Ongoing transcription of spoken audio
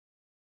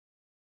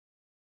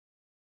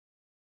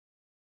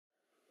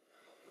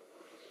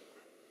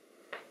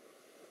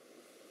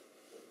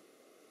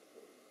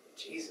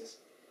Jesus.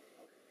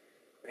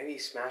 Maybe he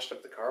smashed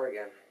up the car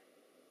again.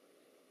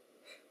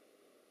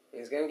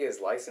 He's gonna get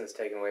his license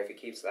taken away if he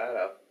keeps that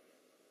up.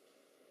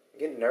 I'm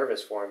getting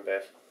nervous for him,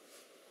 Biff.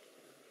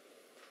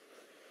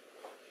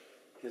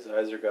 His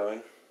eyes are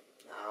going.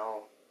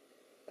 No.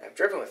 I've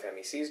driven with him.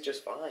 He sees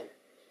just fine.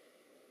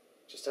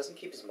 Just doesn't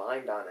keep his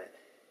mind on it.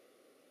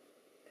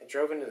 I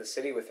drove into the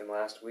city with him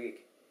last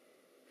week.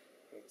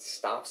 He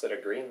stops at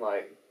a green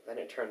light, then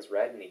it turns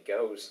red and he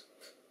goes.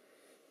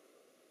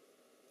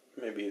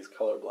 Maybe he's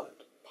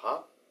colorblind.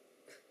 Pop?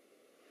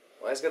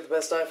 Well, he's got the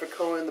best eye for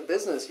color in the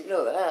business. You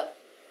know that.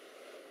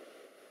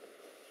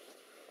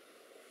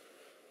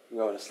 I'm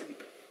going to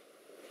sleep.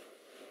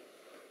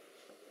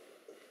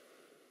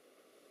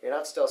 You're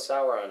not still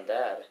sour on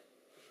Dad.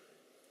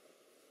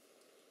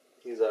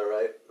 He's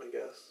alright, I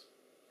guess.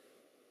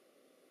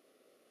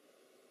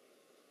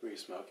 Were you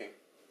smoking?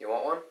 You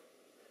want one?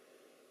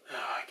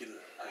 Oh,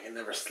 I can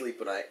never sleep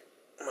when I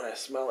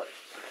smell it.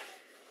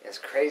 It's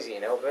crazy,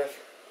 you know, Biff?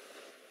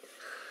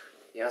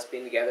 You us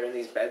being together in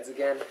these beds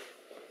again?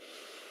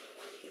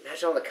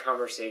 Imagine all the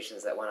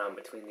conversations that went on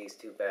between these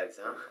two beds,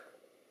 huh?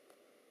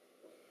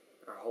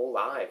 Our whole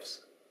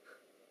lives.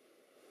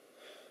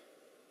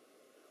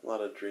 A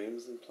lot of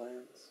dreams and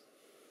plans.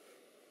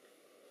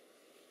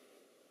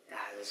 Yeah,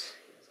 there's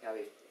gotta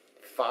be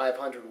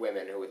 500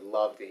 women who would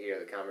love to hear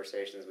the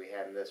conversations we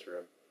had in this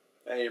room.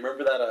 Hey, you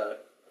remember that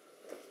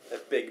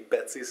big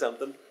Betsy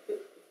something?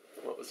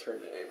 What was her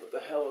name? What the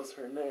hell was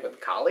her name?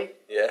 With Collie?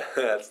 Yeah,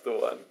 that's the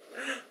one.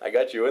 I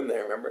got you in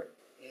there, remember?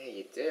 Yeah,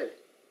 you did.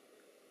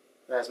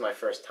 That was my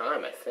first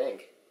time, I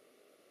think.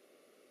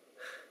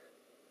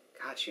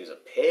 God, she was a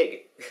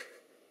pig.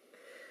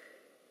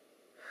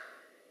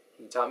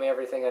 You taught me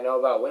everything I know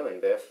about women,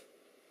 Biff.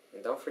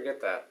 And don't forget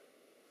that.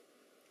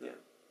 Yeah.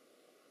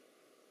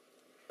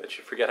 Bet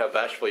you forget how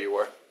bashful you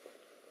were.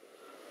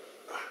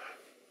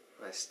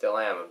 I still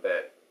am a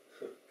bit.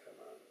 Come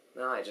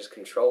on. No, I just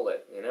control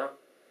it, you know?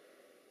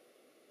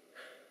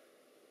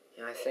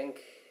 And I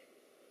think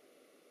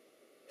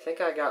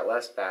I got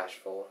less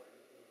bashful.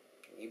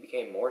 You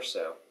became more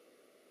so.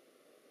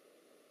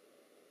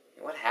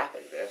 And what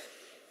happened, Biff?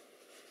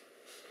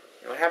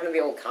 And what happened to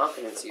the old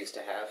confidence you used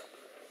to have?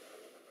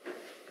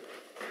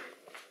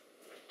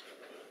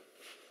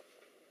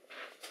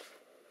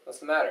 What's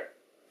the matter?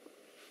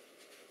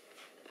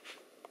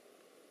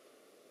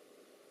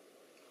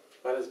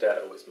 Why does Dad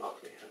always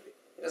mock me, Happy?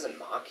 He doesn't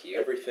mock you.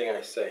 Everything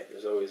I say,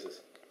 there's always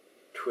this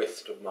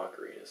twist of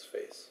mockery in his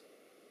face.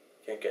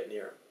 Can't get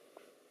near him.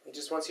 He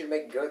just wants you to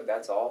make good,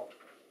 that's all.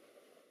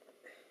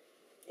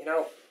 You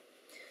know,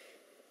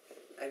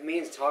 I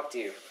mean to talk to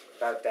you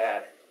about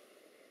Dad.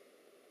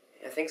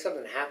 I think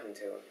something happened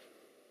to him.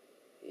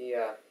 He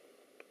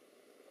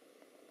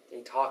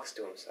talks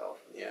to himself.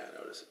 Yeah, I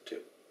notice it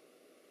too.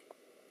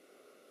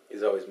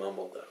 He's always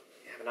mumbled, though.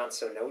 Yeah, but not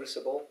so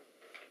noticeable.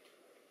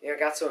 You know, it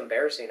got so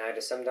embarrassing I had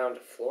to send him down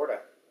to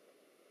Florida.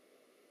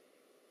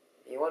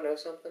 You want to know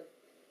something?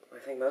 I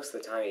think most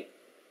of the time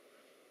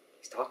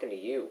he's talking to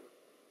you.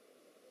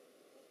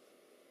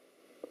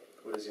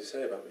 What does he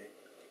say about me?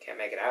 Can't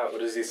make it out.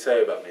 What does he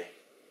say about me?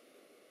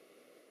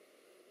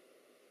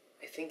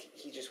 I think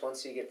he just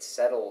wants you to get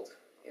settled,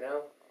 you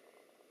know?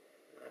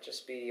 Not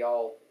just be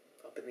all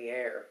up in the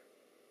air.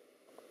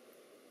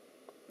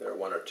 There are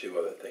one or two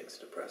other things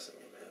depressing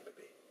him,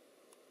 Happy.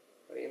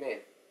 What do you mean?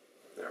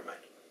 Never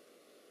mind.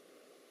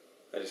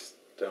 I just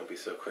don't be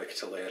so quick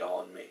to lay it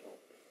all on me.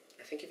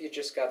 I think if you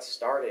just got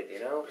started, you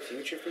know?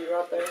 Future for you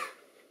out there?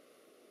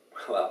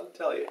 Well, I'll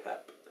tell you,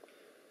 Hap.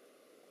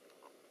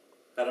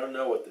 I don't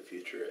know what the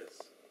future is.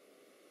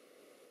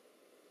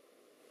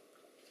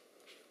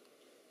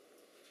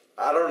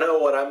 I don't know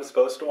what I'm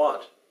supposed to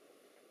want.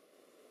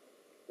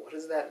 What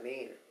does that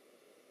mean?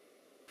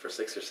 For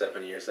 6 or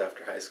 7 years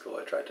after high school,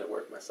 I tried to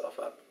work myself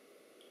up.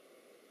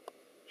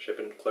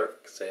 Shipping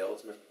clerk,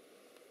 salesman,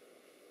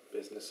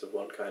 business of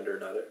one kind or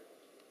another.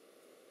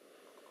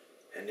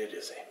 And it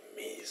is a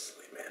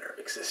measly manner of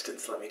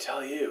existence, let me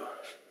tell you.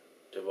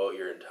 Devote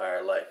your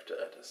entire life to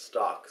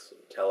stocks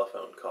and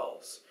telephone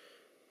calls,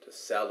 to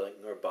selling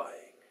or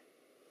buying.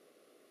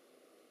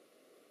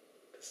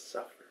 To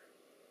suffer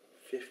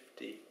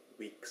 50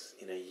 weeks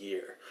in a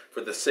year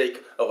for the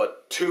sake of a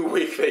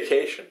 2-week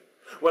vacation,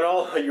 when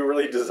all you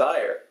really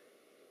desire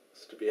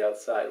is to be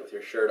outside with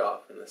your shirt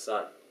off in the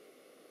sun.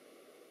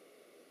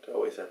 To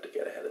always have to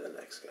get ahead of the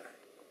next guy.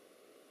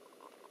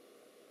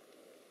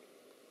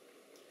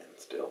 And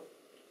still,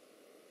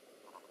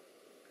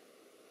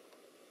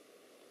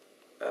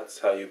 that's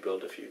how you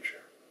build a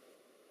future.